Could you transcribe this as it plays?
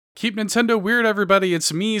Keep Nintendo weird, everybody.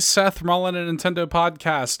 It's me, Seth Mullen, a Nintendo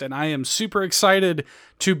podcast, and I am super excited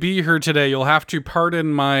to be here today. You'll have to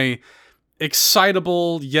pardon my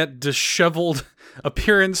excitable yet disheveled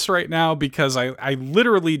appearance right now because I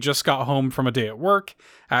literally just got home from a day at work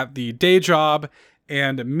at the day job,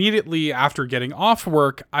 and immediately after getting off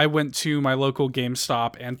work, I went to my local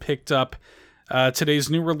GameStop and picked up today's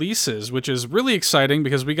new releases, which is really exciting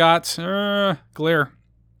because we got glare.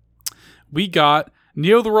 We got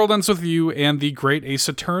Neo: The World Ends With You and the Great Ace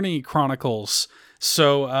Attorney Chronicles.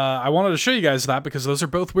 So I wanted to show you guys that because those are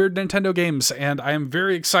both weird Nintendo games, and I am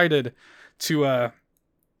very excited to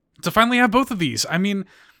finally have both of these. I mean,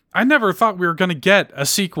 I never thought we were going to get a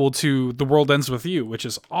sequel to The World Ends With You, which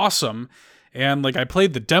is awesome. And I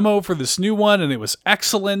played the demo for this new one, and it was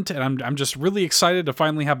excellent, and I'm just really excited to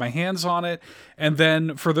finally have my hands on it. And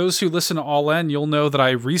then for those who listen to All In, you'll know that I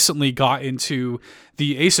recently got into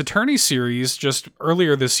the Ace Attorney series just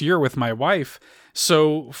earlier this year with my wife.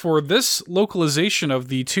 So for this localization of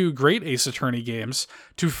the two great Ace Attorney games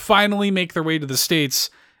to finally make their way to the States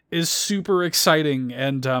is super exciting.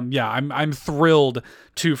 And I'm thrilled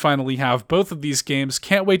to finally have both of these games.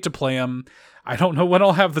 Can't wait to play them. I don't know when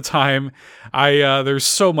I'll have the time. There's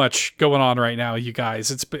so much going on right now, you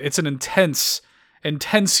guys. It's an intense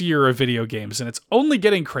year of video games, and it's only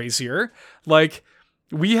getting crazier.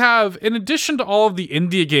 We have, in addition to all of the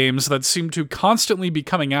indie games that seem to constantly be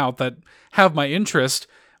coming out that have my interest,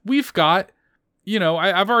 we've got,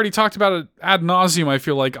 I've already talked about it ad nauseum, I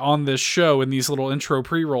feel like, on this show in these little intro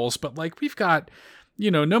pre-rolls, but we've got,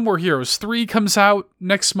 No More Heroes 3 comes out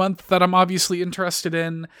next month that I'm obviously interested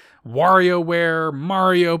in. WarioWare,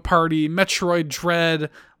 Mario Party, Metroid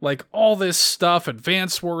Dread, all this stuff.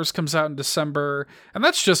 Advance Wars comes out in December, and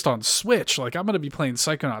that's just on Switch. I'm going to be playing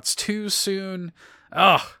Psychonauts 2 soon.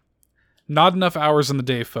 Ugh, not enough hours in the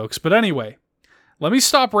day, folks. But anyway, let me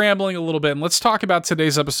stop rambling a little bit, and let's talk about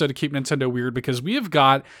today's episode of Keep Nintendo Weird, because we have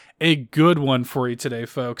got a good one for you today,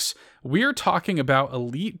 folks. We are talking about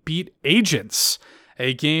Elite Beat Agents,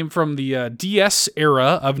 a game from the DS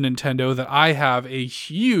era of Nintendo that I have a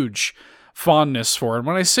huge fondness for. And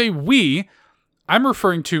when I say we, I'm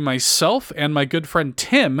referring to myself and my good friend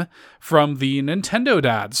Tim from the Nintendo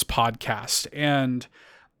Dads podcast. And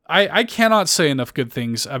I cannot say enough good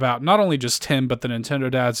things about not only just Tim, but the Nintendo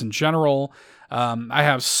Dads in general. I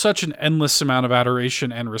have such an endless amount of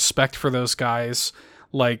adoration and respect for those guys.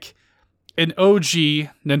 An OG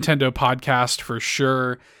Nintendo podcast for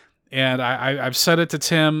sure. And I've said it to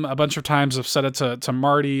Tim a bunch of times. I've said it to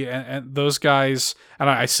Marty and those guys. And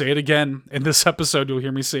I say it again in this episode. You'll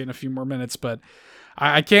hear me say it in a few more minutes. But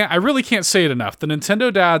I really can't say it enough. The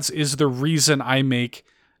Nintendo Dads is the reason I make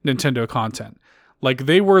Nintendo content.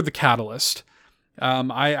 They were the catalyst.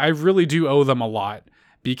 I really do owe them a lot.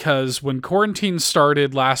 Because when quarantine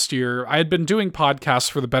started last year, I had been doing podcasts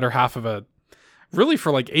for the better half of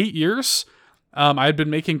for 8 years. I had been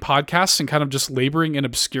making podcasts and kind of just laboring in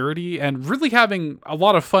obscurity and really having a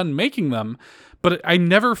lot of fun making them, but I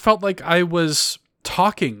never felt like I was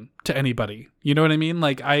talking to anybody. You know what I mean?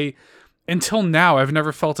 Until now, I've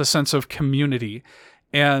never felt a sense of community,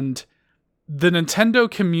 and the Nintendo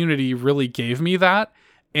community really gave me that,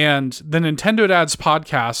 and the Nintendo Dads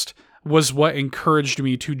podcast was what encouraged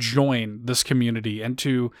me to join this community and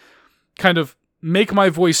to kind of make my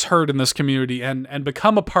voice heard in this community and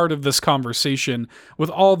become a part of this conversation with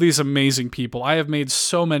all these amazing people. I have made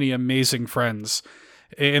so many amazing friends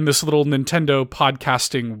in this little Nintendo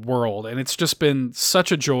podcasting world, and it's just been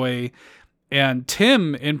such a joy. And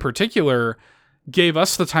Tim, in particular, gave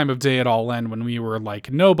us the time of day at All In when we were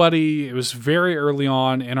nobody. It was very early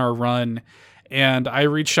on in our run, and I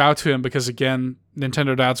reached out to him because, again,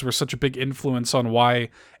 Nintendo Dads were such a big influence on why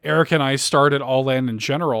Eric and I started All In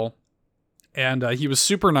general. And he was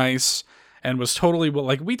super nice and was totally,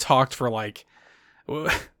 we talked for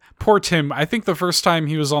poor Tim. I think the first time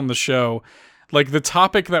he was on the show, the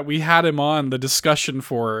topic that we had him on, the discussion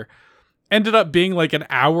for, ended up being an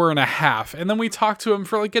hour and a half. And then we talked to him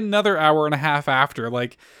for another hour and a half after.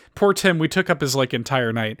 Poor Tim, we took up his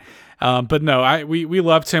entire night. But no, we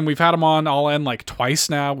loved him. We've had him on All In twice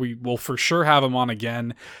now. We will for sure have him on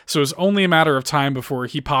again. So it was only a matter of time before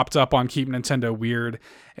he popped up on Keep Nintendo Weird.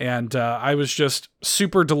 And I was just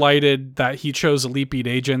super delighted that he chose Elite Beat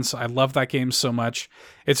Agents. I love that game so much.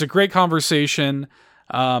 It's a great conversation.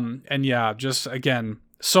 And yeah, just again,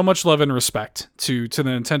 so much love and respect to the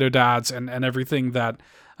Nintendo Dads and everything that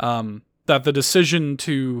the decision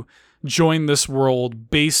to join this world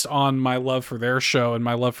based on my love for their show and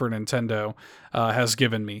my love for Nintendo has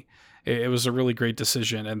given me. It was a really great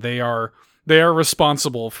decision, and they are they are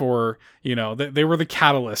responsible for, they were the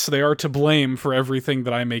catalyst. They are to blame for everything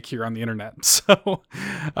that I make here on the internet. So,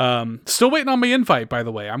 still waiting on my invite, by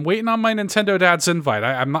the way. I'm waiting on my Nintendo Dad's invite.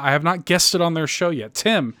 I have not guested on their show yet.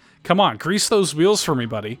 Tim, come on, grease those wheels for me,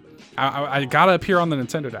 buddy. I gotta appear on the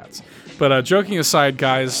Nintendo Dads. But joking aside,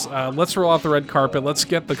 guys, let's roll out the red carpet. Let's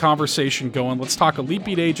get the conversation going. Let's talk Elite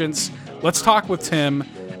Beat Agents. Let's talk with Tim,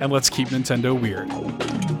 and let's keep Nintendo weird.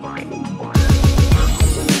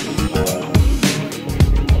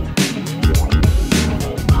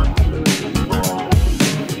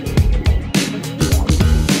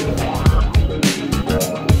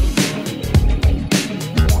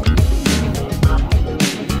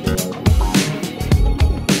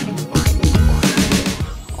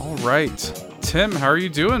 Right. Tim, how are you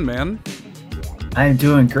doing, man? I'm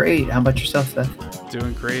doing great. How about yourself, Seth?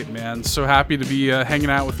 Doing great, man. So happy to be hanging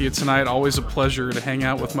out with you tonight. Always a pleasure to hang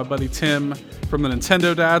out with my buddy Tim from the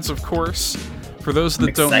Nintendo Dads, of course. For those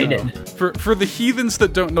that don't know, for the heathens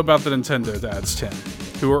that don't know about the Nintendo Dads, Tim,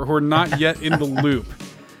 who are not yet in the loop,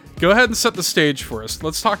 go ahead and set the stage for us.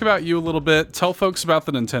 Let's talk about you a little bit. Tell folks about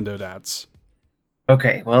the Nintendo Dads.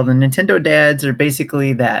 Okay, well, the Nintendo Dads are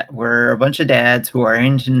basically that. We're a bunch of dads who are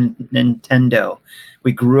into Nintendo.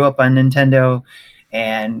 We grew up on Nintendo,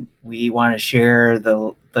 and we want to share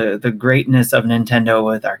the greatness of Nintendo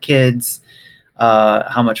with our kids,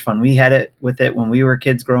 how much fun we had with it when we were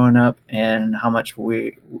kids growing up, and how much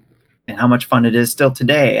fun it is still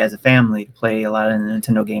today as a family to play a lot of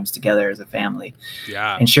Nintendo games together as a family.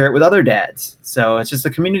 Yeah. And share it with other dads. So it's just a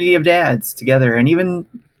community of dads together, and even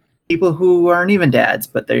people who aren't even dads,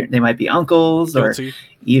 but they might be uncles Guilty. Or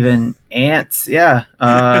even aunts. Yeah.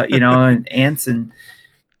 And aunts and,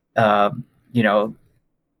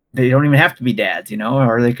 they don't even have to be dads,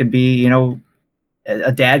 or they could be,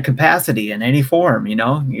 a dad capacity in any form, you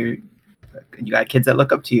got kids that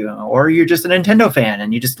look up to you, or you're just a Nintendo fan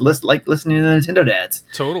and you just like listening to the Nintendo Dads.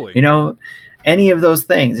 Totally. Any of those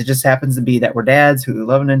things. It just happens to be that we're dads who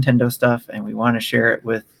love Nintendo stuff and we want to share it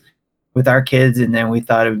with our kids, and then we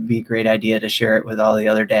thought it would be a great idea to share it with all the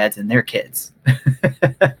other dads and their kids.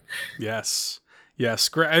 Yes.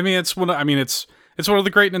 Great. I mean, it's one of the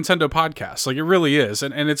great Nintendo podcasts. Like, it really is.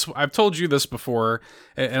 And I've told you this before,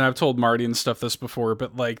 and I've told Marty and stuff this before,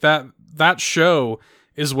 but like that show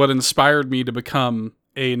is what inspired me to become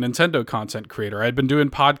a Nintendo content creator. I'd been doing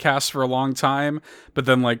podcasts for a long time, but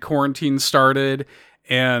then like quarantine started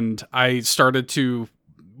and I started to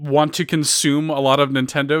want to consume a lot of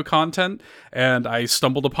Nintendo content, and I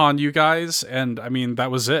stumbled upon you guys, and I mean, that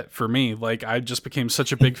was it for me. Like, I just became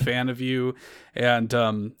such a big fan of you, and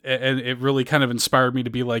it really kind of inspired me to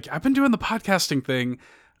be like, I've been doing the podcasting thing,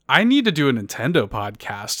 I need to do a Nintendo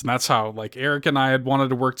podcast. And that's how, like, Eric and I had wanted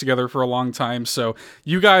to work together for a long time. So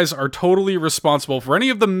you guys are totally responsible for any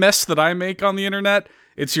of the mess that I make on the internet.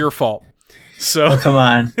 It's your fault. So come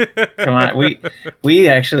on. We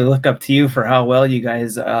actually look up to you for how well you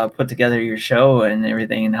guys put together your show and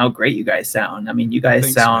everything, and how great you guys sound. I mean, you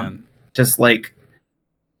guys sound just like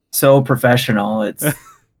so professional. It's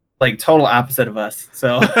like total opposite of us.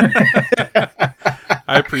 So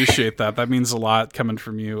I appreciate that. That means a lot coming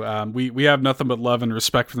from you. We have nothing but love and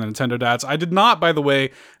respect for the Nintendo Dads. I did not, by the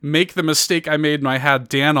way, make the mistake I made when I had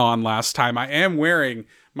Dan on last time. I am wearing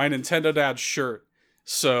my Nintendo Dad shirt.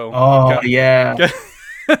 So yeah.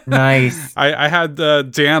 Nice. I had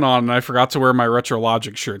Dan on and I forgot to wear my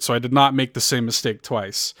RetroLogic shirt, so I did not make the same mistake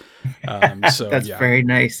twice. So that's very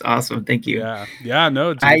nice. Awesome. Thank you. Yeah.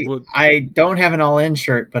 No, dude, I don't have an all-in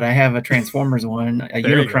shirt, but I have a Transformers one, a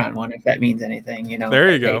Unicron one, if that means anything.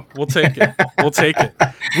 There you go. We'll take it.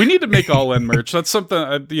 We need to make all-in merch. That's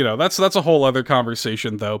something. That's a whole other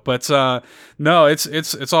conversation, though. But no,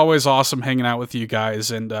 it's always awesome hanging out with you guys,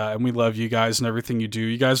 and we love you guys and everything you do.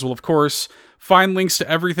 You guys will, of course, find links to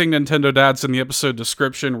everything Nintendo Dads in the episode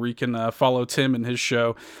description, where you can follow Tim and his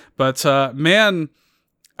show. But man,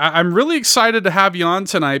 I'm really excited to have you on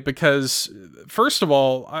tonight because, first of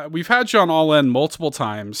all, we've had you on All In multiple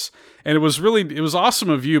times, and it was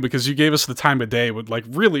awesome of you because you gave us the time of day with like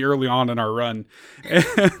really early on in our run,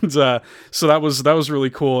 and so that was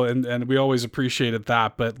really cool, and we always appreciated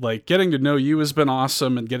that. But like getting to know you has been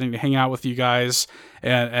awesome, and getting to hang out with you guys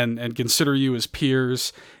and consider you as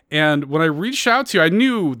peers. And when I reached out to you, I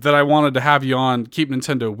knew that I wanted to have you on Keep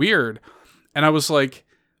Nintendo Weird, and I was like,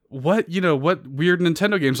 what weird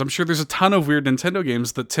Nintendo games? I'm sure there's a ton of weird Nintendo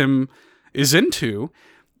games that Tim is into.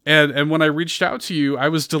 And when I reached out to you, I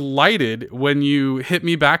was delighted when you hit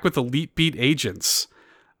me back with Elite Beat Agents.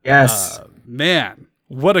 Yes. Man,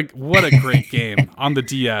 what a great game on the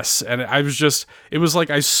DS. And it was like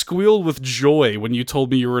I squealed with joy when you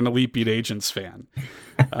told me you were an Elite Beat Agents fan.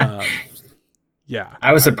 Yeah.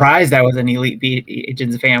 I was surprised I was an Elite Beat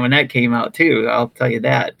Agents fan when that came out too. I'll tell you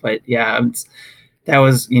that. But yeah, that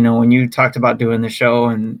was, when you talked about doing the show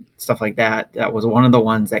and stuff like that, that was one of the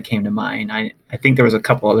ones that came to mind. I think there was a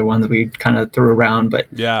couple other ones we kind of threw around, but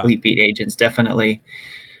Yeah. Elite Beat Agents definitely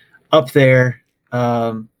up there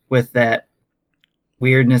with that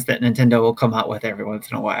weirdness that Nintendo will come out with every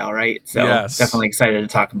once in a while, right? So Yes. definitely excited to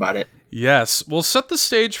talk about it. Yes. Well, set the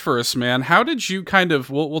stage for us, man. How did you kind of,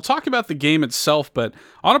 we'll talk about the game itself, but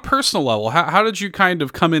on a personal level, how did you kind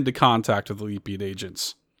of come into contact with Elite Beat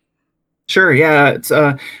Agents? Sure. Yeah. It's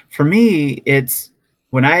for me, it's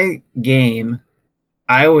when I game,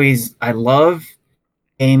 I love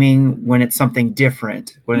gaming when it's something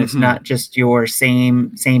different, when it's not just your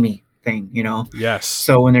samey thing, Yes.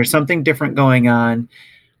 So when there's something different going on,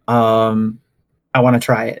 I want to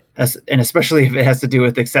try it, and especially if it has to do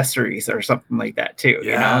with accessories or something like that too.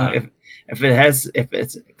 Yeah. If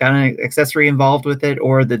it's got an accessory involved with it,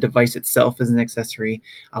 or the device itself is an accessory,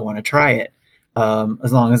 I want to try it.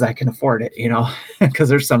 As long as I can afford it, because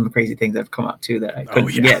there's some crazy things that have come out too that I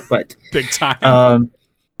couldn't get, but big time.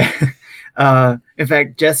 In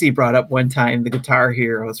fact, Jesse brought up one time the Guitar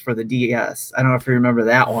Heroes for the DS. I don't know if you remember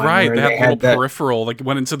that one. Right, where they had little peripheral that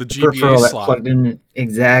went into the GBA peripheral slot. That plugged in.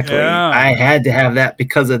 Exactly. Yeah. I had to have that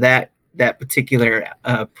because of that particular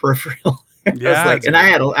peripheral. Yeah, and I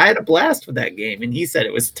had a blast with that game, and he said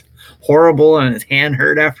it was horrible and his hand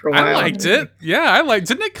hurt after a while. I liked it. Yeah,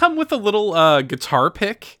 Didn't it come with a little guitar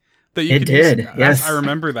pick that you could use? Yes, I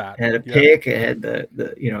remember that. It had a pick. It had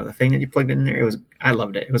the thing that you plugged in there. I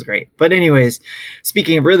loved it. It was great. But anyways,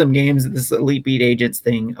 speaking of rhythm games, this Elite Beat Agents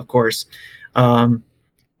thing, of course, and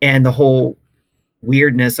the whole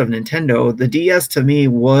weirdness of Nintendo, the DS to me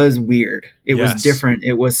was weird. It was different.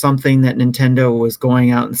 It was something that Nintendo was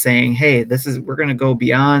going out and saying, hey, we're going to go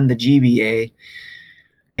beyond the GBA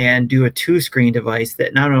and do a 2-screen device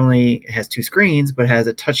that not only has 2 screens, but has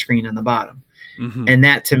a touchscreen on the bottom. And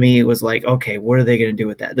that to me was like, okay, what are they going to do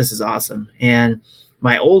with that? This is awesome. And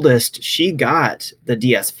my oldest, she got the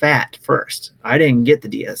DS Fat first. I didn't get the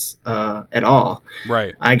DS at all.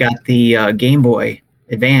 Right. I got the Game Boy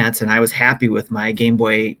Advance, and I was happy with my Game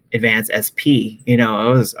Boy Advance SP.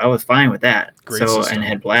 I was fine with that. Great system. And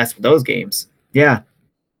had blast with those games. Yeah.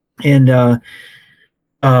 And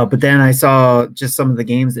but then I saw just some of the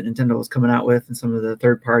games that Nintendo was coming out with, and some of the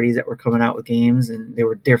third parties that were coming out with games, and they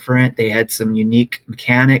were different. They had some unique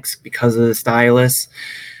mechanics because of the stylus.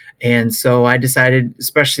 And so I decided,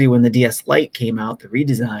 especially when the DS Lite came out, the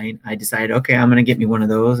redesign, I decided, okay, I'm going to get me one of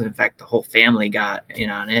those. And in fact, the whole family got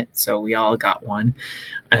in on it. So we all got one.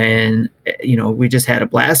 And, we just had a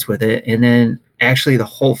blast with it. And then actually the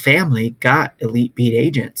whole family got Elite Beat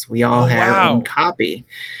Agents. We all had our own copy.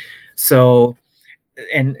 So,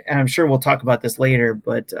 and I'm sure we'll talk about this later,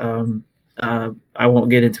 but I won't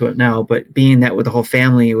get into it now, but being that with the whole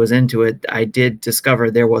family was into it, I did discover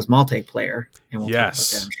there was multiplayer, and we'll talk about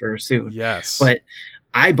that, I'm sure, soon. Yes. But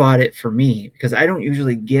I bought it for me because I don't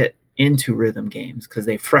usually get into rhythm games because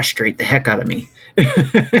they frustrate the heck out of me.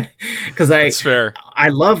 Because That's fair. I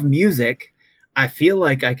love music. I feel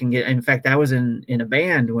like I can get. In fact, I was in a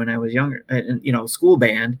band when I was younger, school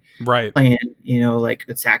band, right? Playing, like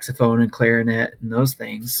the saxophone and clarinet and those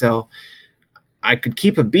things. So I could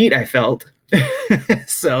keep a beat, I felt.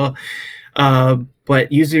 So,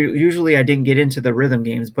 but usually I didn't get into the rhythm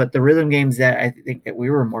games. But the rhythm games that I think that we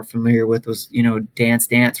were more familiar with was, Dance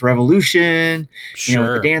Dance Revolution,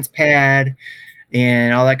 the dance pad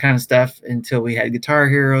and all that kind of stuff until we had Guitar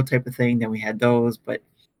Hero type of thing. Then we had those, but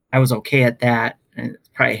I was okay at that. And it's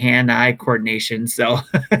probably hand-eye coordination. So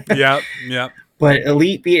yeah. But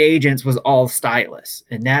Elite Beat Agents was all stylus,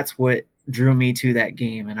 and that's what drew me to that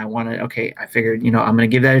game. And I figured, I'm going to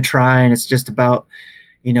give that a try. And it's just about,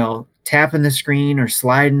 tapping the screen or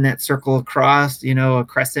sliding that circle across, a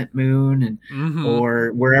crescent moon and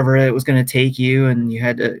or wherever it was going to take you. And you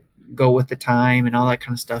had to go with the time and all that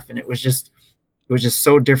kind of stuff. And it was just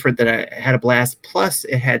so different that I had a blast. Plus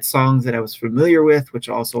it had songs that I was familiar with, which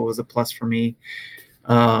also was a plus for me.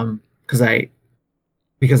 Because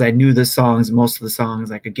I knew the songs, most of the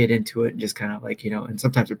songs, I could get into it and just kind of like, and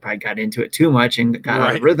sometimes I probably got into it too much and got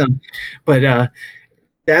out of rhythm. But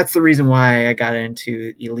that's the reason why I got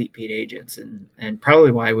into Elite Beat Agents and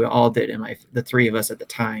probably why we all did, the three of us at the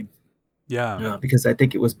time. Yeah. Because I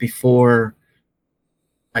think it was before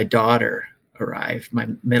my daughter arrived, my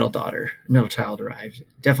middle child arrived,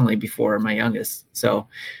 definitely before my youngest. So,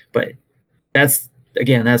 but that's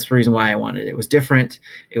the reason why I wanted it. It was different.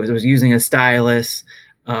 It was using a stylus.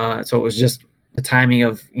 So it was just the timing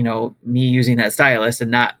of, me using that stylus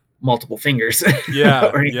and not multiple fingers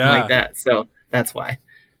or anything like that. So that's why.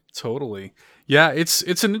 Totally. Yeah,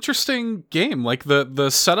 it's an interesting game. Like the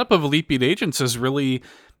setup of Elite Beat Agents is really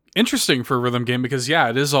interesting for a rhythm game because yeah,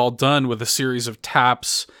 it is all done with a series of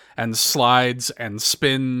taps and slides and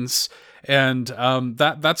spins, and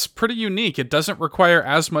that's pretty unique. It doesn't require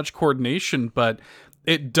as much coordination, but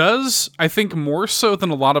it does, I think, more so than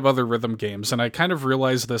a lot of other rhythm games, and I kind of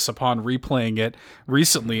realized this upon replaying it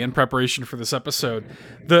recently in preparation for this episode.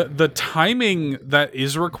 The timing that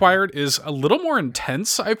is required is a little more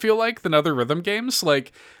intense, I feel like, than other rhythm games.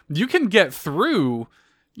 Like, you can get through,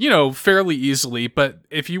 fairly easily, but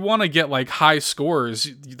if you want to get like high scores,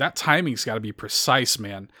 that timing's got to be precise,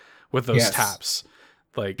 man, with those taps.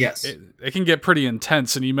 Like, yes, it can get pretty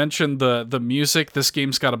intense. And you mentioned the music. This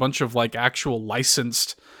game's got a bunch of like actual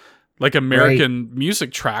licensed, like American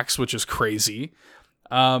music tracks, which is crazy.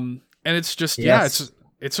 And it's just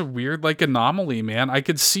it's a weird like anomaly, man. I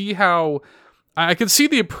could see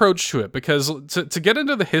the approach to it because to get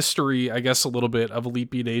into the history, I guess, a little bit of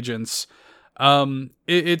Elite Beat Agents.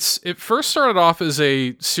 It first started off as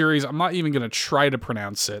a series. I'm not even going to try to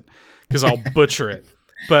pronounce it because I'll butcher it.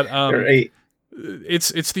 But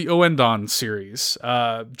it's the Oendon series,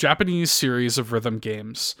 Japanese series of rhythm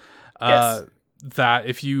games. That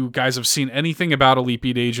if you guys have seen anything about Elite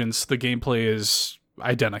Beat Agents, the gameplay is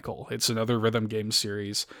identical. It's another rhythm game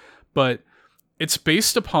series, but it's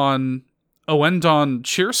based upon Oendon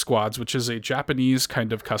Cheer Squads, which is a Japanese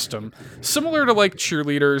kind of custom, similar to like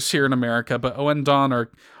cheerleaders here in America, but Oendon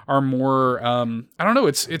are more I don't know,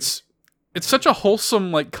 it's such a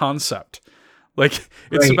wholesome like concept. Like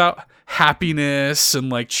it's about happiness and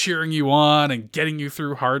like cheering you on and getting you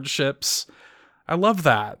through hardships. I love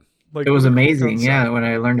that. Like, it was amazing. Yeah, when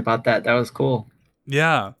I learned about that was cool.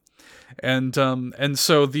 Yeah. And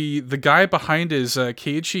so the guy behind is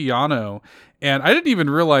Keiichi Yano, and I didn't even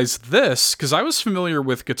realize this because I was familiar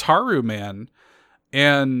with Gitaroo Man,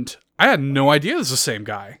 and I had no idea it was the same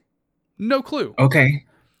guy. No clue. Okay.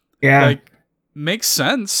 Yeah. Like, makes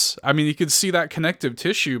sense. I mean, you could see that connective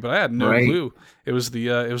tissue, but I had no clue. It was the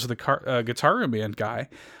Gitaroo Man guy.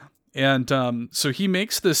 And so he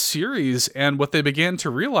makes this series, and what they began to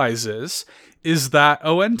realize is that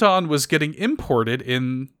Oendon was getting imported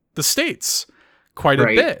in the States quite a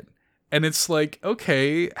bit. And it's like,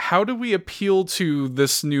 okay, how do we appeal to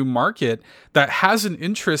this new market that has an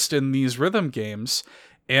interest in these rhythm games?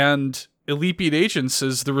 And Elite Beat Agents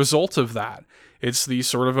is the result of that. It's the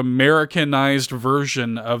sort of Americanized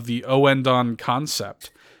version of the Oendon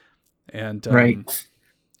concept. And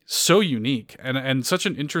so unique and such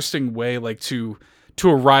an interesting way like to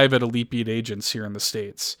arrive at Elite Beat Agents here in the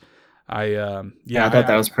States. I thought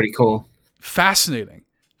that was pretty cool. Fascinating.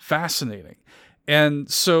 And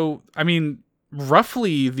so, I mean,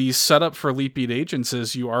 roughly the setup for Elite Beat Agents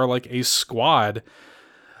is you are like a squad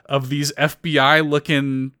of these FBI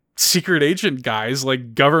looking secret agent guys,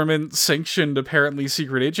 like government sanctioned, apparently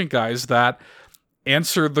secret agent guys that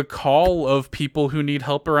answer the call of people who need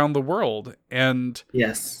help around the world. And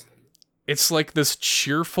yes, it's like this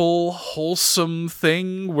cheerful, wholesome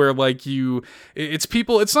thing where like it's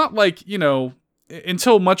people, it's not like,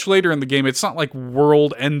 until much later in the game, it's not like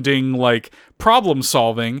world-ending, like, problem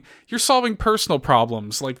solving. You're solving personal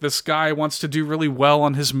problems. Like, this guy wants to do really well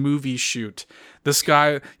on his movie shoot. This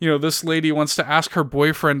guy, this lady wants to ask her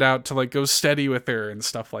boyfriend out to, like, go steady with her and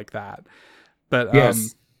stuff like that. But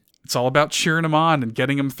it's all about cheering him on and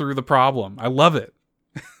getting him through the problem. I love it.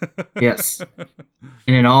 Yes.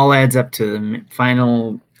 And it all adds up to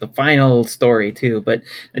the final story, too. But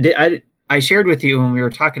I shared with you when we were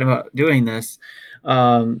talking about doing this,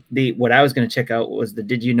 what I was going to check out was the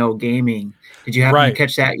Did You Know Gaming. Did you happen to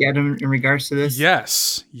catch that yet in regards to this?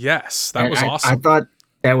 Yes. That was awesome. I thought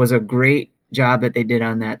that was a great job that they did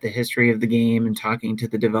on that, the history of the game and talking to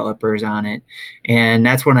the developers on it. And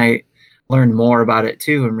that's when I learned more about it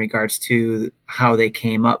too, in regards to how they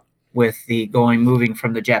came up with moving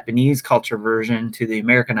from the Japanese culture version to the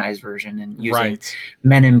Americanized version and using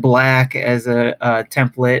Men in Black as a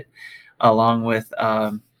template, along with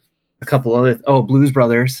a couple other Blues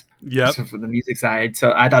Brothers. Yeah, so for the music side.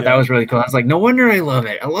 So I thought that was really cool. I was like, no wonder I love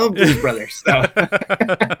it. I love Blues Brothers. So.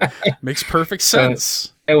 Makes perfect sense.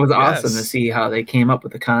 So it was awesome to see how they came up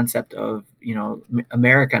with the concept of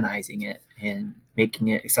Americanizing it and making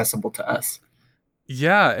it accessible to us.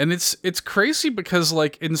 Yeah, and it's crazy because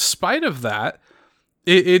like in spite of that,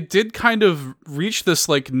 it did kind of reach this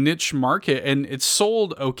like niche market and it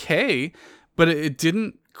sold okay, but it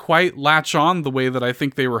didn't quite latch on the way that I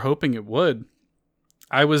think they were hoping it would.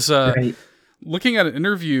 I was looking at an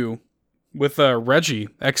interview with Reggie,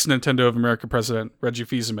 ex-Nintendo of America president, Reggie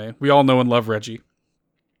Fils-Aimé. We all know and love Reggie.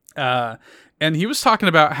 And he was talking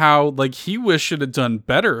about how like he wished it had done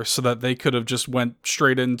better so that they could have just went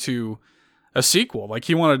straight into a sequel. Like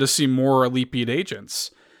he wanted to see more Elite Beat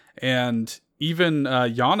agents. And even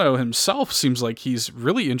Yano himself seems like he's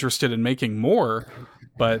really interested in making more,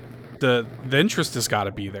 but the interest has got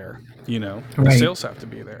to be there. You know, the Right. sales have to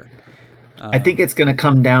be there. I think it's going to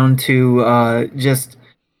come down to just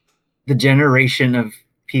the generation of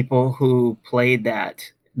people who played that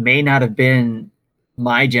may not have been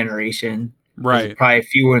my generation. Right. Probably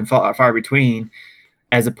few and far between,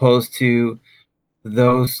 as opposed to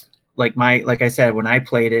those like I said, when I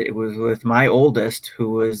played it, it was with my oldest, who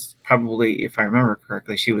was probably, if I remember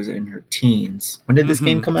correctly, she was in her teens. When did this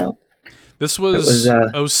game come out? This was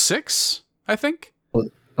 06, I think.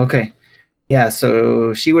 Okay. Yeah,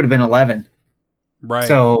 so she would have been 11. Right.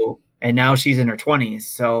 So, and now she's in her 20s.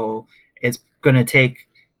 So it's going to take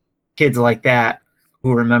kids like that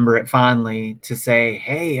who remember it fondly to say,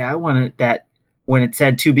 hey, I wanted that when it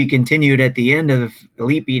said to be continued at the end of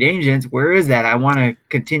Elite Beat Agents, where is that? I want a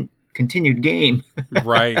continued game.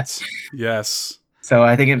 Right. Yes. So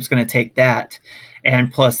I think it's going to take that.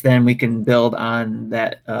 And plus then we can build on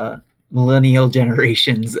that millennial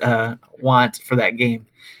generation's want for that game.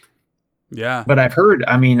 Yeah. But I've heard,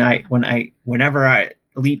 I mean, whenever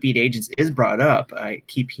Elite Beat Agents is brought up, I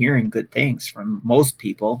keep hearing good things from most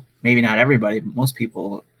people. Maybe not everybody, but most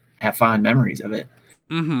people have fond memories of it.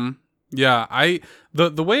 Mm-hmm. Yeah,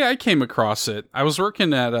 the way I came across it, I was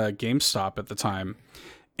working at GameStop at the time,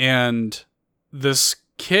 and this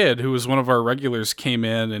kid who was one of our regulars came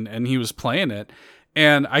in and he was playing it,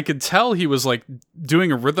 and I could tell he was like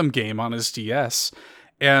doing a rhythm game on his DS,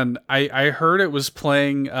 and I heard it was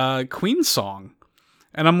playing Queen song,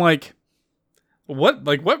 and I'm like, what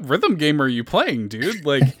rhythm game are you playing, dude?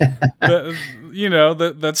 Like,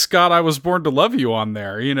 that's God, I Was Born to Love You on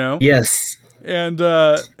there, you know? Yes. And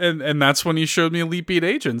that's when he showed me Elite Beat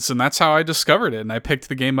Agents, and that's how I discovered it. And I picked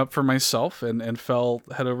the game up for myself and fell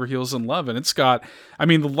head over heels in love. And it's got, I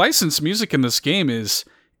mean, the licensed music in this game is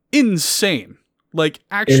insane, like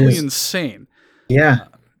actually insane. Yeah,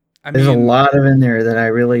 there's a lot of in there that I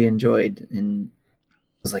really enjoyed, and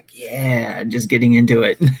I was like, yeah, just getting into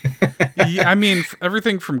it. Yeah, I mean,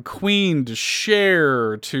 everything from Queen to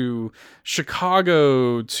Cher to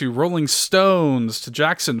Chicago to Rolling Stones to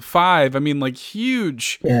Jackson 5. I mean, like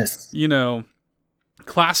huge, yes,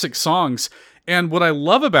 classic songs. And what I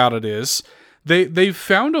love about it is they've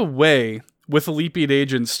found a way with Elite Beat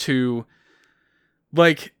Agents to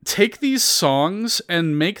like take these songs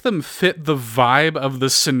and make them fit the vibe of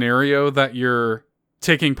the scenario that you're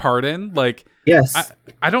taking part in. Like, yes.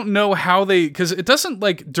 I don't know how because it doesn't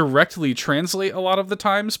like directly translate a lot of the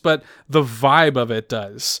times, but the vibe of it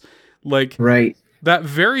does. Like, right. That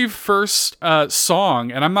very first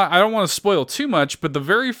song, and I don't want to spoil too much, but the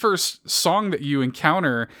very first song that you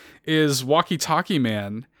encounter is Walkie Talkie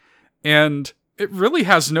Man, and it really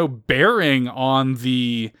has no bearing on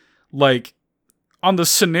the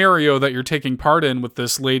scenario that you're taking part in with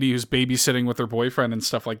this lady who's babysitting with her boyfriend and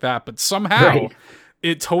stuff like that, but somehow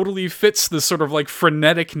it totally fits the sort of like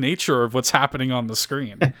frenetic nature of what's happening on the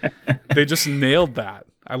screen. They just nailed that.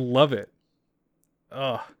 I love it.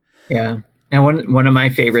 Ugh. Yeah. And one of my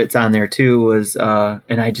favorites on there too was,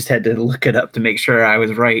 and I just had to look it up to make sure I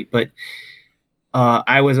was right, but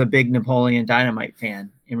I was a big Napoleon Dynamite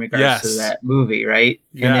fan in regards to that movie, right?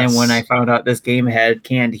 Yes. And then when I found out this game had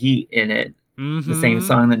Canned Heat in it, the same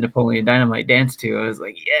song that Napoleon Dynamite danced to, I was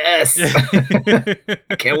like, yes!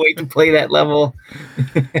 I can't wait to play that level.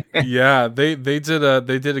 Yeah, they did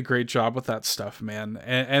a great job with that stuff, man.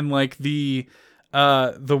 And like the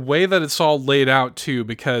way that it's all laid out too,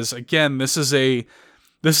 because again, this is a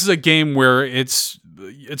game where it's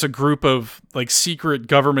a group of like secret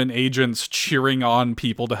government agents cheering on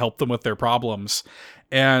people to help them with their problems,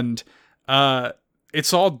 and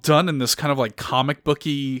it's all done in this kind of like comic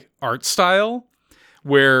booky art style,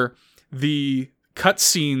 where the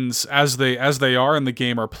cutscenes as they are in the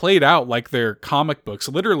game are played out like they're comic books,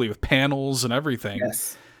 literally with panels and everything.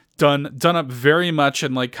 Yes. Done up very much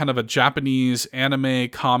in like kind of a Japanese anime,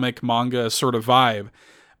 comic, manga sort of vibe.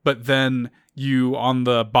 But then you on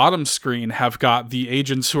the bottom screen have got the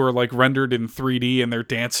agents who are like rendered in 3D and they're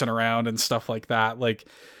dancing around and stuff like that. Like,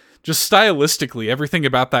 just stylistically, everything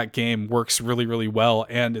about that game works really, really well,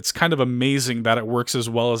 and it's kind of amazing that it works as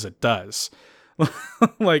well as it does.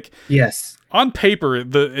 Like, yes, on paper,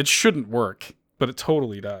 it shouldn't work, but it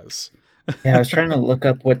totally does. Yeah, I was trying to look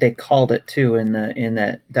up what they called it too in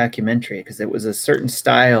that documentary, because it was a certain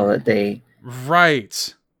style that they.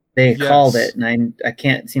 Right. they called Yes. it, and I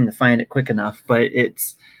can't seem to find it quick enough, but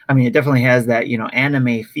it's, I mean, it definitely has that, you know,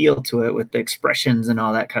 anime feel to it with the expressions and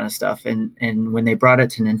all that kind of stuff. And when they brought it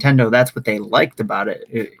to Nintendo, that's what they liked about it.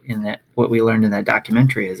 In that, what we learned in that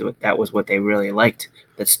documentary is that was what they really liked,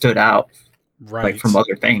 that stood out like from Right.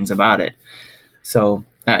 other things about it. So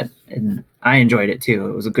and I enjoyed it too.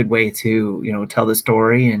 It was a good way to, you know, tell the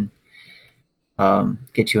story and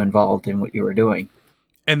get you involved in what you were doing.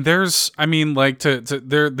 And there's, I mean, like to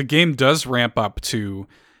there, the game does ramp up to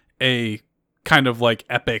a kind of like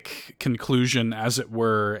epic conclusion, as it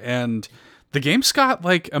were, and the game's got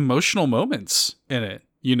like emotional moments in it.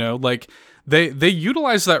 You know, like they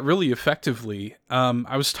utilize that really effectively.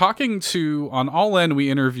 I was talking to on All In, we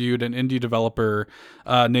interviewed an indie developer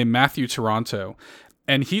named Matthew Toronto,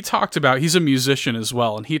 and he talked about, he's a musician as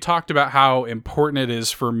well, and he talked about how important it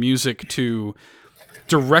is for music to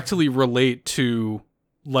directly relate to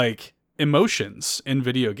like emotions in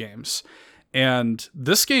video games. And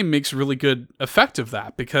this game makes really good effect of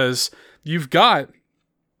that, because you've got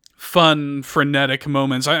fun, frenetic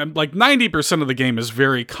moments. Like 90% of the game is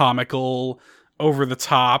very comical, over the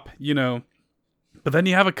top, you know. But then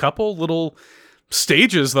you have a couple little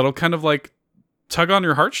stages that'll kind of like tug on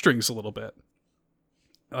your heartstrings a little bit.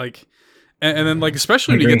 Like, and then like,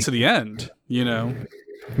 especially I when you get agree. to the end, you know.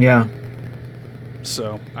 Yeah.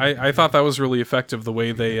 So I thought that was really effective, the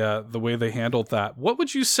way they handled that. What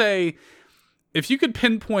would you say, if you could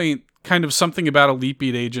pinpoint kind of something about Elite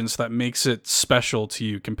Beat Agents that makes it special to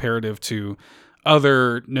you comparative to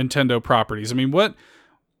other Nintendo properties? I mean, what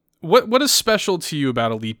is special to you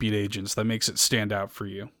about Elite Beat Agents that makes it stand out for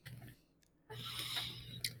you?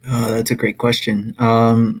 Oh, that's a great question.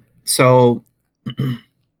 So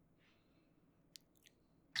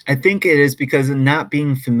I think it is because of not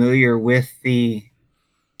being familiar with the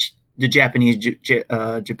Japanese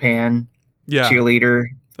Japan Yeah, cheerleader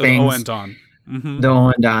the O and things, Don. Mm-hmm. the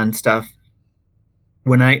Oendan stuff.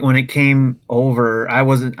 When it came over,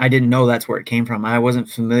 I didn't know that's where it came from. I wasn't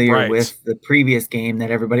familiar Right. with the previous game that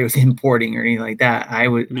everybody was importing or anything like that.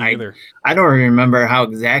 Me either. I don't remember how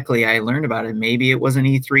exactly I learned about it. Maybe it was an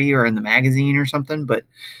E3 or in the magazine or something,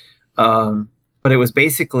 um, but it was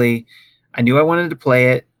basically, I knew I wanted to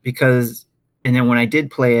play it because, and then when I did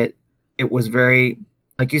play it, it was very,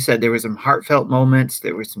 like you said, there was some heartfelt moments,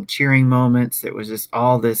 there was some cheering moments, there was just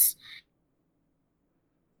all this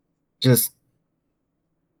just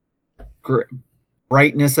gr-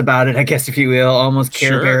 brightness about it, I guess, if you will, almost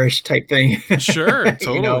Care Sure. Bearish type thing. Sure.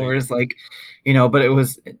 You know, where Totally. it's like, you know, but it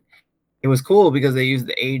was cool because they used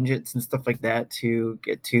the agents and stuff like that to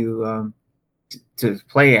get to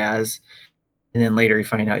play as, and then later you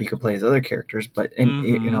find out you can play as other characters. But and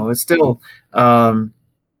you Mm-hmm. know, it's still um,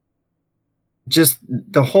 just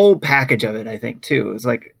the whole package of it. I think too is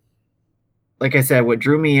like I said, what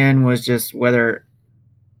drew me in was just whether,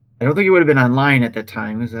 I don't think it would have been online at the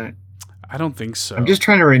time. Is that, I don't think I'm so. just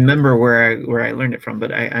trying to remember where I learned it from,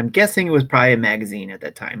 but I'm guessing it was probably a magazine at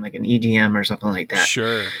that time, like an EGM or something like that.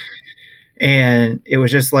 Sure. And it was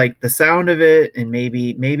just like the sound of it, and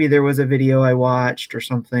maybe there was a video I watched or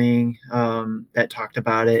something that talked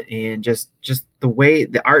about it, and just the way,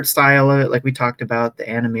 the art style of it, like we talked about, the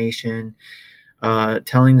animation,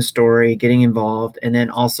 telling the story, getting involved, and then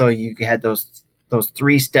also you had those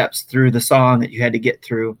three steps through the song that you had to get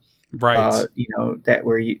through. Right. You know, that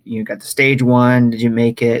where you got the stage one, did you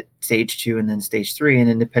make it, stage two, and then stage three, and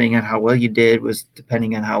then depending on how well you did was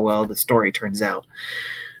depending on how well the story turns out.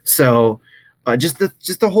 So just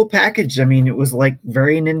the whole package. I mean, it was like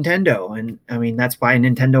very Nintendo, and I mean that's why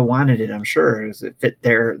Nintendo wanted it. I'm sure, is it fit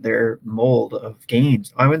their mold of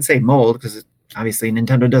games. I wouldn't say mold because obviously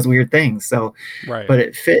Nintendo does weird things. So, Right. but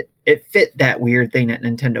it fit that weird thing that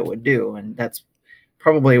Nintendo would do, and that's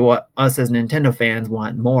probably what us as Nintendo fans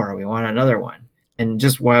want more. We want another one. And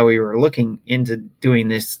just while we were looking into doing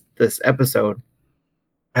this episode,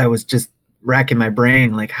 I was just racking my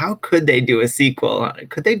brain like, how could they do a sequel?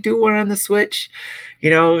 Could they do one on the Switch? You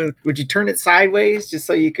know, would you turn it sideways just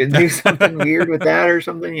so you could do something weird with that or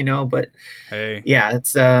something, you know? But Hey. yeah,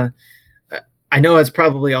 it's I know it's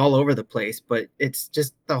probably all over the place, but it's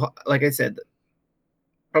just like I said,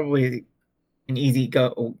 probably an easy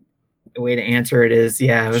go way to answer it is,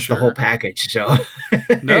 yeah, it was the whole Sure. package. So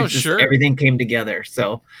No, it's just sure. everything came together.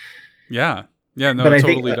 So, Yeah. Yeah, no, but it I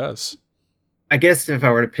think totally does. I guess if I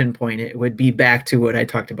were to pinpoint it, it would be back to what I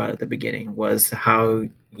talked about at the beginning, was how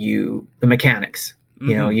the mechanics,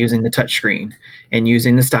 you know, Mm-hmm. using the touchscreen and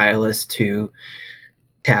using the stylus to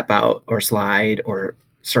tap out or slide or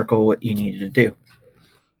circle what you needed to do.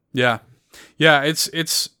 Yeah. Yeah,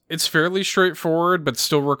 it's fairly straightforward, but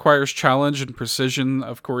still requires challenge and precision.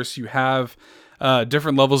 Of course, you have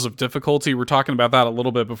different levels of difficulty. We're talking about that a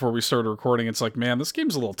little bit before we started recording. It's like, man, this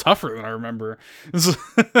game's a little tougher than I remember. It's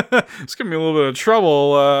gonna be a little bit of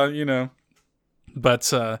trouble, you know.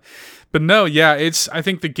 But no, yeah, I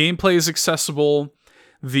think the gameplay is accessible.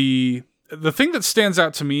 The thing that stands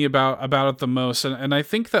out to me about it the most, and I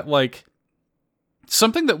think that like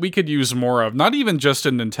something that we could use more of, not even just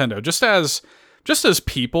in Nintendo, just as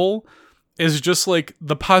people, is just like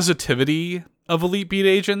the positivity of Elite Beat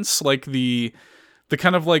Agents, like the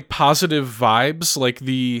kind of like positive vibes, like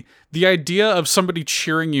the idea of somebody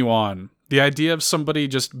cheering you on, the idea of somebody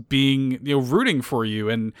just being, you know, rooting for you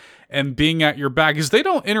and being at your back, because they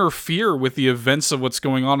don't interfere with the events of what's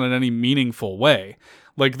going on in any meaningful way.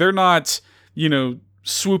 Like they're not, you know,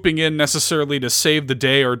 swooping in necessarily to save the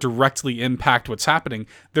day or directly impact what's happening.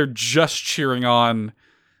 They're just cheering on,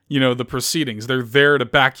 you know, the proceedings. They're there to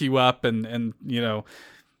back you up and you know,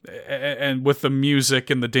 and with the music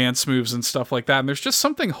and the dance moves and stuff like that. And there's just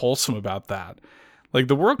something wholesome about that. Like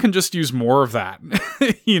the world can just use more of that,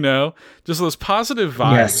 you know, just those positive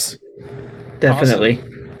vibes. Yes, definitely.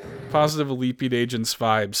 Positive Elite Beat Agents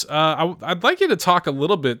vibes. I'd like you to talk a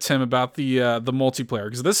little bit, Tim, about the multiplayer,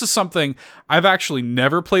 because this is something I've actually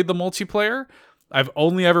never played the multiplayer. I've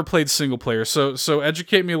only ever played single player. So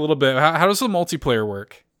educate me a little bit. How does the multiplayer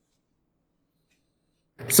work?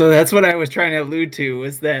 So that's what I was trying to allude to,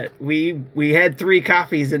 was that we had 3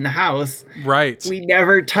 copies in the house. Right. We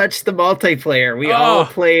never touched the multiplayer. We all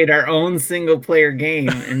played our own single player game,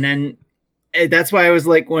 and then that's why I was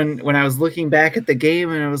like, when I was looking back at the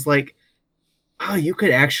game, and I was like, oh, you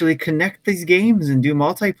could actually connect these games and do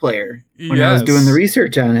multiplayer when I was doing the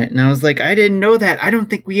research on it. And I was like, I didn't know that. I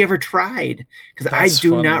don't think we ever tried, because I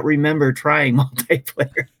do not remember trying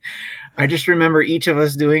multiplayer. I just remember each of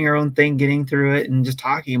us doing our own thing, getting through it, and just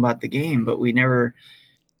talking about the game, but we never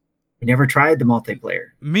tried the multiplayer.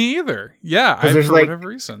 Me either. Yeah, for like, whatever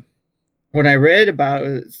reason. When I read about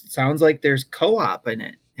it, it sounds like there's co-op in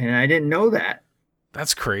it, and I didn't know that.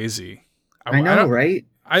 That's crazy. I know, right?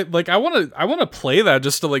 I want to play that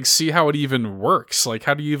just to like see how it even works. Like,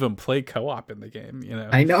 how do you even play co-op in the game? You know,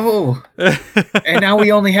 I know. And now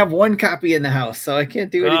we only have 1 copy in the house, so I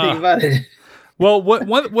can't do anything about it. Well, what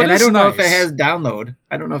and I don't know if it has download.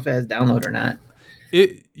 I don't know if it has download or not.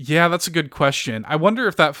 Yeah, that's a good question. I wonder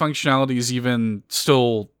if that functionality is even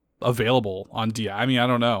still available on DI. I mean, I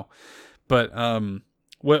don't know, but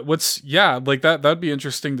what's like that'd be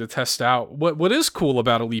interesting to test out. What is cool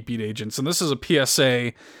about Elite Beat Agents, and this is a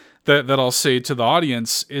PSA that I'll say to the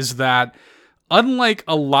audience, is that unlike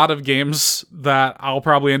a lot of games that I'll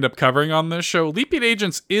probably end up covering on this show, Elite Beat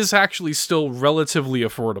Agents is actually still relatively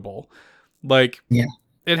affordable. Like, yeah,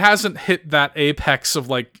 it hasn't hit that apex of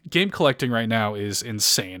like game collecting right now is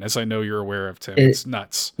insane, as I know you're aware of, Tim. It's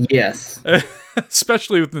nuts. Yes.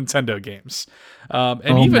 Especially with Nintendo games.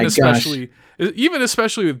 And even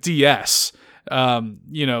especially with DS,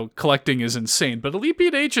 you know, collecting is insane. But Elite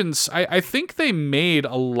Beat Agents, I think they made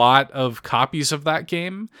a lot of copies of that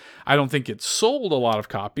game. I don't think it sold a lot of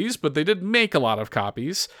copies, but they did make a lot of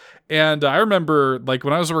copies. And I remember, like,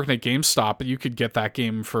 when I was working at GameStop, you could get that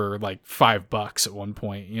game for like $5 at one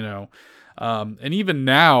point, you know. And even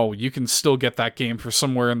now, you can still get that game for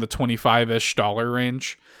somewhere in the $25-ish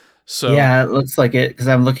range. So yeah, it looks like it, because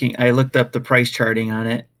I looked up the price charting on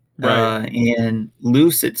it. Right. And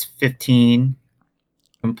loose, it's 15.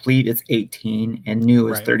 Complete, it's 18, and new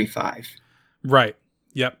is 35. Right.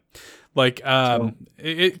 Yep. Like,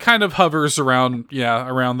 it kind of hovers around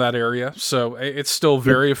that area. So it's still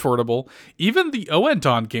very affordable. Even the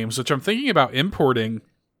Oendan games, which I'm thinking about importing,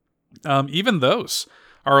 even those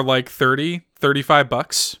are like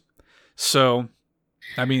 $30-$35. So,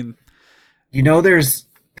 I mean, you know, there's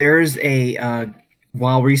a,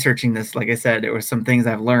 while researching this, like I said, there were some things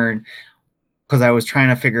I've learned, because I was trying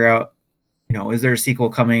to figure out, you know, is there a sequel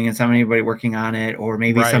coming? Is anybody working on it? Or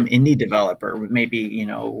maybe some indie developer maybe, you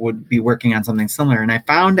know, would be working on something similar. And I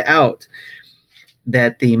found out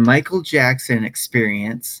that the Michael Jackson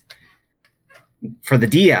Experience for the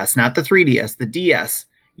DS, not the 3DS, the DS,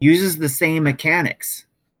 uses the same mechanics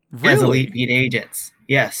as Elite Beat Agents.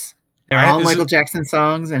 Yes. They're all Michael Jackson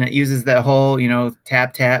songs, and it uses that whole, you know,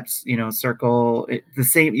 taps, you know, circle. The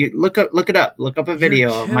same. You look it up. Look up a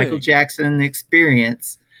video of Michael Jackson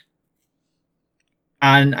Experience.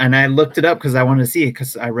 And I looked it up because I wanted to see it,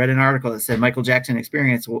 because I read an article that said Michael Jackson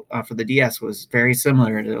Experience for the DS was very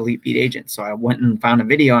similar to Elite Beat Agents. So I went and found a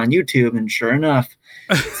video on YouTube, and sure enough,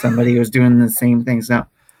 somebody was doing the same things. Now,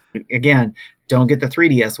 again, don't get the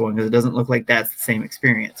 3DS one, because it doesn't look like that's the same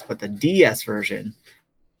experience. But the DS version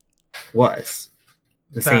was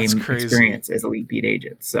the same experience as Elite Beat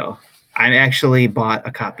Agents. So I actually bought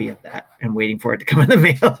a copy of that and waiting for it to come in the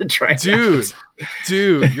mail to try it Dude,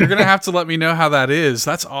 out. you're gonna have to let me know how that is.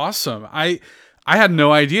 That's awesome. I had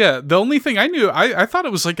no idea. The only thing I knew, I thought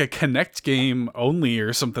it was like a Kinect game only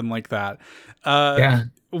or something like that. Yeah.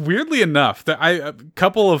 Weirdly enough, a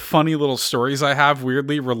couple of funny little stories I have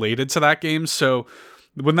weirdly related to that game. So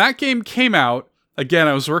when that game came out, again,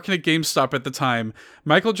 I was working at GameStop at the time.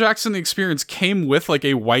 Michael Jackson: The Experience came with like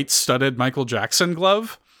a white studded Michael Jackson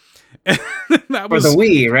glove. That For was the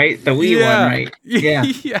Wii, right? The Wii one, right? Yeah.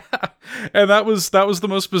 Yeah. And that was the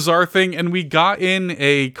most bizarre thing. And we got in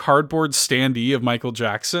a cardboard standee of Michael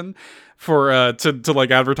Jackson for to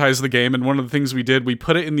like advertise the game. And one of the things we did, we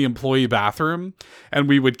put it in the employee bathroom and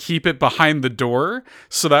we would keep it behind the door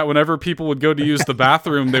so that whenever people would go to use the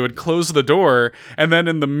bathroom, they would close the door, and then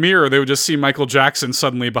in the mirror they would just see Michael Jackson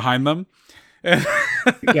suddenly behind them.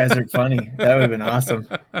 You guys are funny. That would have been awesome.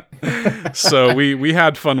 So we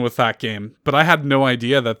had fun with that game, but I had no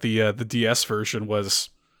idea that the DS version was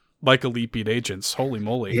like Elite Beat Agents. Holy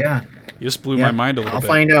moly! Yeah. You just blew my mind a little I'll bit.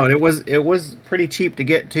 find out. It was pretty cheap to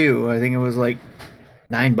get too. I think it was like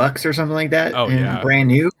 $9 or something like that. Oh, and yeah. brand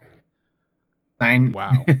new.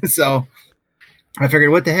 Wow. So I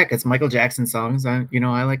figured, what the heck? It's Michael Jackson songs. I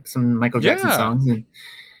like some Michael Jackson Yeah. songs,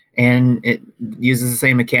 and it uses the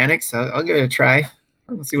same mechanics. I'll give it a try.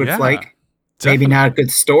 I'll see what Yeah, it's like. definitely. Maybe not a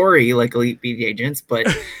good story like Elite Beat Agents, but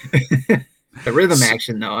the rhythm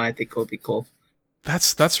action though, I think will be cool.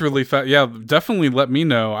 That's really yeah, definitely let me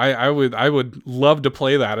know. I would love to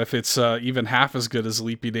play that if it's even half as good as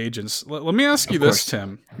Elite Beat Agents. Let me ask you this,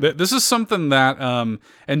 Tim. This is something that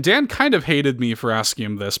and Dan kind of hated me for asking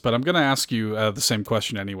him this, but I'm gonna ask you the same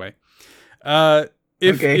question anyway.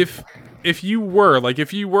 If you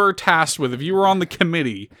were tasked with, if you were on the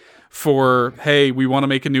committee for, hey, we want to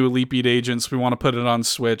make a new Elite Beat Agents, we want to put it on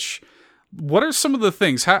Switch, what are some of the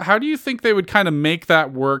things? How do you think they would kind of make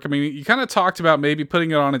that work? I mean, you kind of talked about maybe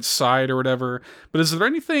putting it on its side or whatever, but is there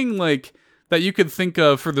anything like that you could think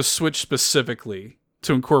of for the Switch specifically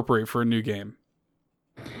to incorporate for a new game?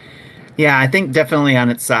 Yeah, I think definitely on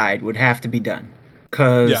its side would have to be done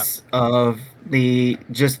because of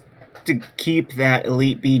just to keep that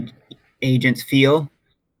Elite Beat Agents feel,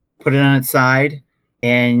 put it on its side,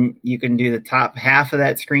 and you can do the top half of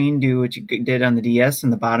that screen, do what you did on the DS,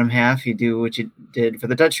 and the bottom half, you do what you did for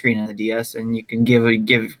the touchscreen on the DS, and you can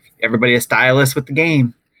give everybody a stylus with the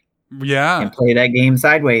game. Yeah. And play that game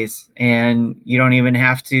sideways. And you don't even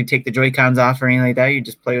have to take the Joy-Cons off or anything like that. You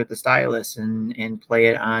just play with the stylus and play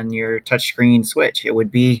it on your touchscreen Switch. It would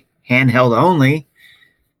be handheld only.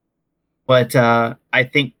 But I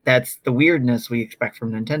think that's the weirdness we expect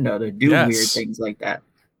from Nintendo, to do weird things like that.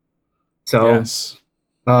 So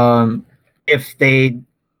if they...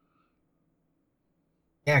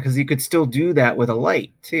 Yeah, because you could still do that with a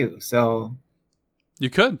light, too. So you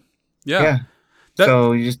could. Yeah.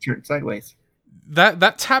 So you just turn it sideways.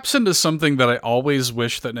 That taps into something that I always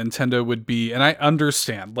wish that Nintendo would be, and I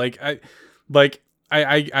understand. I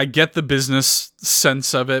get the business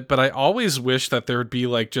sense of it, but I always wish that there would be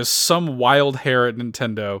like just some wild hair at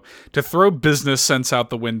Nintendo to throw business sense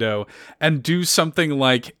out the window and do something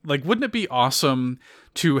like wouldn't it be awesome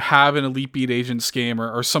to have an Elite Beat Agents game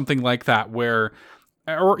or something like that, where,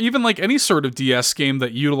 or even like any sort of DS game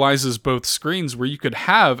that utilizes both screens, where you could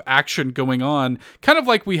have action going on, kind of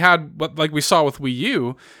like we saw with Wii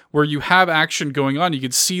U, where you have action going on. You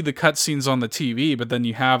could see the cutscenes on the TV, but then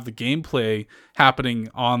you have the gameplay happening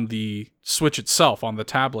on the Switch itself, on the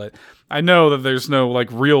tablet. I know that there's no like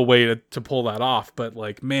real way to pull that off, but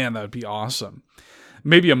like, man, that would be awesome.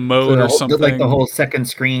 Maybe a mode or something. Like the whole second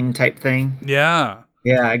screen type thing. Yeah.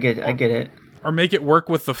 Yeah, I get it. Or make it work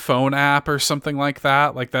with the phone app or something like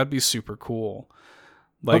that. Like, that'd be super cool.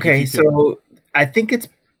 Like, okay, so I think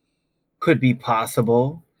could be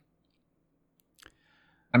possible.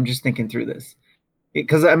 I'm just thinking through this.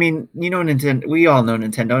 Because, I mean, Nintendo, we all know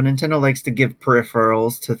Nintendo. Nintendo likes to give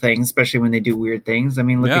peripherals to things, especially when they do weird things. I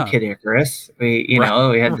mean, look at Kid Icarus. We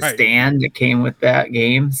had the stand that came with that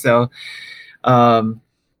game. So, and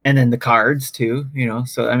then the cards too,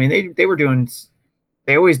 So, I mean,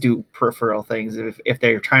 they always do peripheral things. If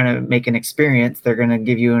they're trying to make an experience, they're going to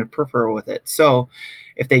give you a peripheral with it. So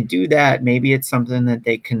if they do that, maybe it's something that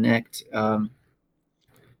they connect.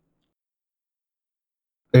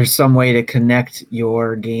 There's some way to connect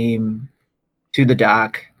your game to the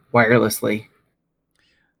dock wirelessly.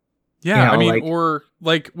 Yeah, I mean, or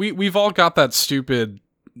like we've all got that stupid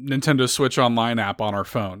Nintendo Switch Online app on our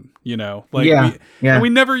phone, and we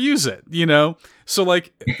never use it, So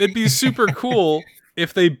like, it'd be super cool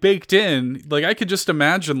if they baked in, like, I could just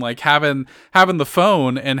imagine like having the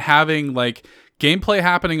phone and having like gameplay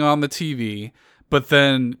happening on the TV, but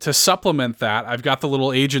then to supplement that, I've got the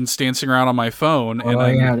little agents dancing around on my phone, and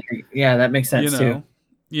I'm, yeah, that makes you sense know,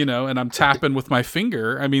 too. and I'm tapping with my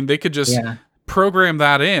finger. I mean, they could just Yeah, program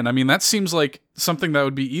that in. I mean, that seems like something that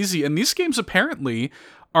would be easy. And these games apparently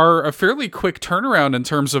are a fairly quick turnaround in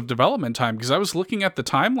terms of development time, because I was looking at the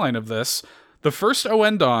timeline of this. The first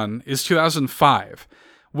Oendon is 2005.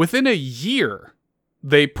 Within a year,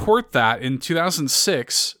 they port that in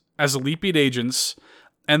 2006 as Elite Beat Agents,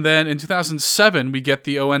 and then in 2007 we get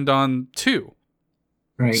the Oendon 2.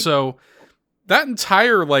 right. So that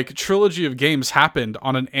entire like trilogy of games happened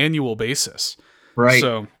on an annual basis. Right.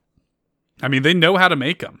 So I mean, they know how to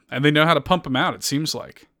make them, and they know how to pump them out, it seems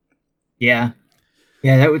like. Yeah.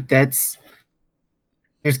 Yeah, that's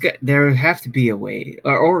there would have to be a way.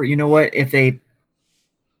 Or you know what, if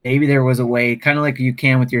maybe there was a way, kind of like you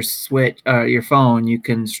can with your Switch, your phone, you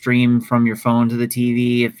can stream from your phone to the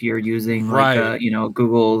TV if you're using like Right.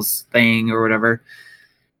 Google's thing or whatever.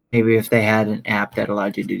 Maybe if they had an app that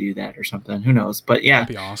allowed you to do that or something, who knows? But yeah,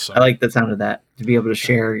 That'd be awesome. I like the sound of that, to be able to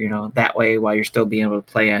share, that way while you're still being able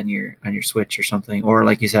to play on your Switch or something, or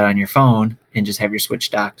like you said, on your phone, and just have your Switch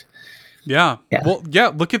docked. Yeah. Yeah. Well, yeah.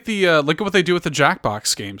 Look at what they do with the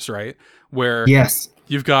Jackbox games, right? Where Yes.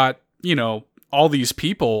 you've got all these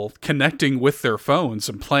people connecting with their phones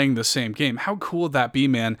and playing the same game. How cool would that be,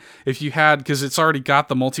 man? If you had, because it's already got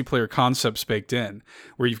the multiplayer concepts baked in,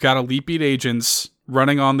 where you've got Elite Beat Agents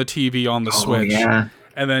running on the TV on the Switch, Yeah.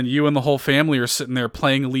 and then you and the whole family are sitting there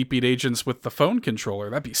playing Elite Beat Agents with the phone controller.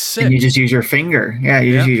 That'd be sick. And you just use your finger. Yeah,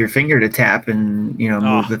 you just use your finger to tap and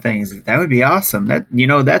move the things. That would be awesome.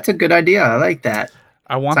 That's a good idea. I like that.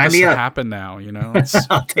 I want Sign this me to up. happen now,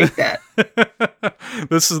 I'll take that.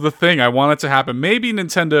 This is the thing. I want it to happen. Maybe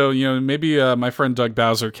Nintendo, maybe my friend Doug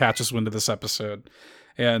Bowser catches wind of this episode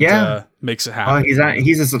and makes it happen. Oh,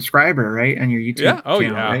 he's a subscriber, right? On your YouTube channel,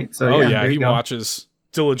 yeah. right? So he watches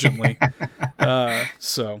diligently.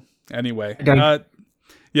 So anyway. Doug.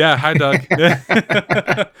 Hi, Doug.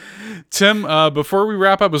 Tim, before we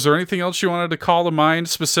wrap up, was there anything else you wanted to call to mind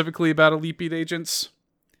specifically about Elite Beat Agents?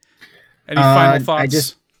 Any final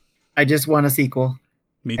thoughts? I just want a sequel.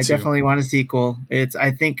 Me too. I definitely want a sequel.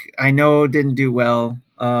 I know it didn't do well.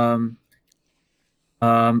 And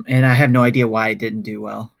I have no idea why it didn't do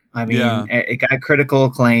well. I mean, it got critical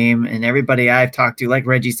acclaim, and everybody I've talked to, like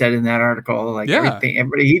Reggie said in that article,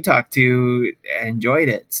 everybody he talked to enjoyed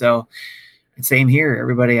it. So same here.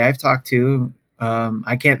 Everybody I've talked to,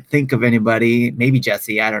 I can't think of anybody. Maybe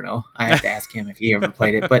Jesse. I don't know. I have to ask him if he ever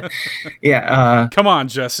played it. But yeah. Come on,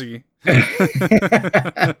 Jesse.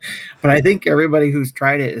 But I think everybody who's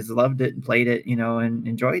tried it has loved it and played it, and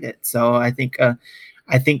enjoyed it. So I think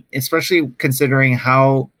especially considering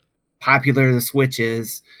how popular the Switch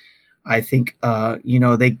is, I think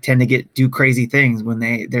they tend to do crazy things when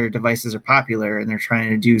their devices are popular and they're trying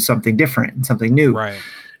to do something different and something new. Right.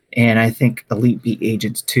 And I think Elite Beat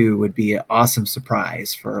Agents 2 would be an awesome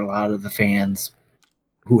surprise for a lot of the fans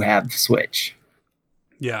who have the Switch.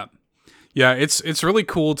 Yeah. Yeah, it's really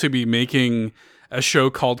cool to be making a show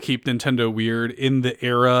called Keep Nintendo Weird in the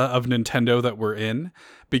era of Nintendo that we're in,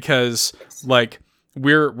 because like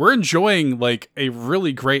we're enjoying like a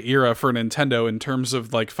really great era for Nintendo in terms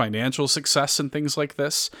of like financial success and things like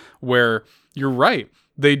this, where you're right.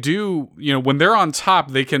 They do, when they're on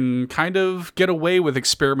top, they can kind of get away with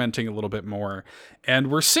experimenting a little bit more. And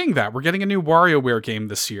we're seeing that. We're getting a new WarioWare game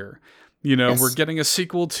this year. Yes. We're getting a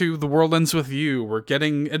sequel to The World Ends With You. We're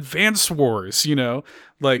getting Advance Wars,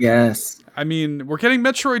 Yes. I mean, we're getting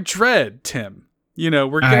Metroid Dread, Tim.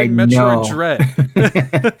 We're getting Metroid Dread.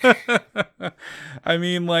 I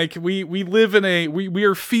mean, like we live in we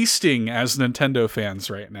are feasting as Nintendo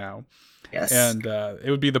fans right now. Yes. And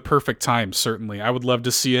it would be the perfect time, certainly. I would love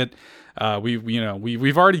to see it.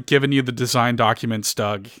 We've already given you the design documents,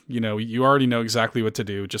 Doug. You already know exactly what to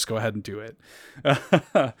do. Just go ahead and do it.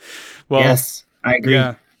 Well, yes, I agree.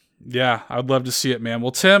 Yeah, I would love to see it, man.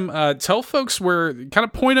 Well, Tim, tell folks kind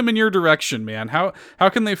of point them in your direction, man. How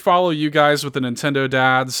can they follow you guys with the Nintendo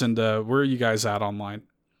Dads, and where are you guys at online?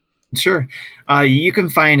 Sure. You can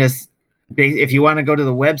find us. If you want to go to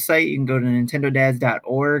the website, you can go to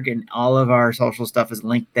nintendodads.org, and all of our social stuff is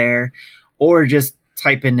linked there, or just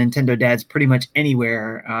type in Nintendo Dads pretty much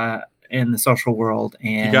anywhere in the social world,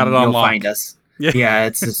 and you got it you'll find us. Yeah,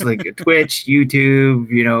 it's just like Twitch, YouTube,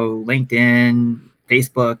 LinkedIn,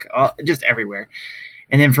 Facebook, just everywhere.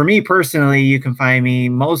 And then for me personally, you can find me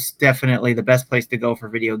most definitely the best place to go for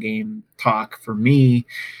video game talk for me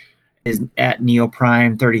is at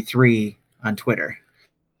NeoPrime33 on Twitter.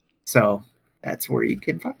 So that's where you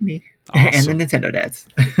can find me. Awesome. And the Nintendo Dads.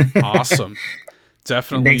 Awesome.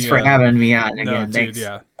 definitely. Thanks for having me on again. No, dude, Thanks.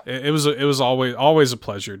 yeah. It was always a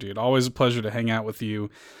pleasure, dude. Always a pleasure to hang out with you,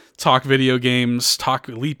 talk video games, talk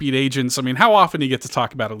Elite Beat Agents. I mean, how often do you get to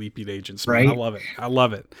talk about Elite Beat Agents? Man? Right? I love it. I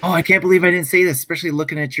love it. Oh, I can't believe I didn't say this, especially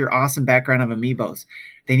looking at your awesome background of amiibos.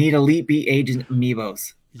 They need Elite Beat Agent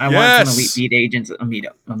amiibos. I want some Elite Beat Agents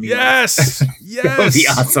amiibos. Yes. Yes. That would be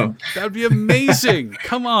awesome. That would be amazing.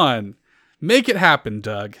 Come on. Make it happen,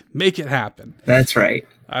 Doug. Make it happen. That's right.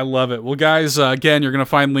 I love it. Well, guys, again, you're going to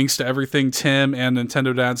find links to everything Tim and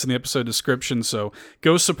Nintendo Dads in the episode description. So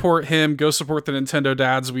go support him. Go support the Nintendo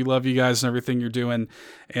Dads. We love you guys and everything you're doing.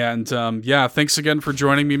 And yeah, thanks again for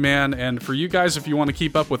joining me, man. And for you guys, if you want to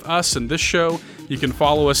keep up with us and this show, you can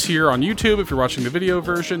follow us here on YouTube. If you're watching the video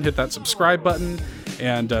version, hit that subscribe button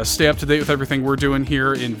and stay up to date with everything we're doing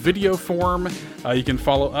here in video form. You can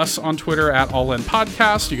follow us on Twitter at All In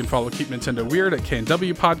Podcast. You can follow Keep Nintendo Weird at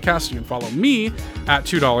KNW Podcast. You can follow me at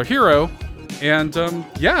 $2 Hero. And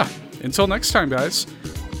yeah, until next time, guys,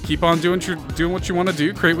 keep on doing what you want to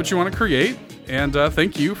do, create what you want to create. And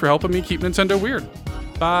thank you for helping me keep Nintendo weird.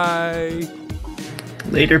 Bye.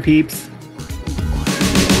 Later, peeps.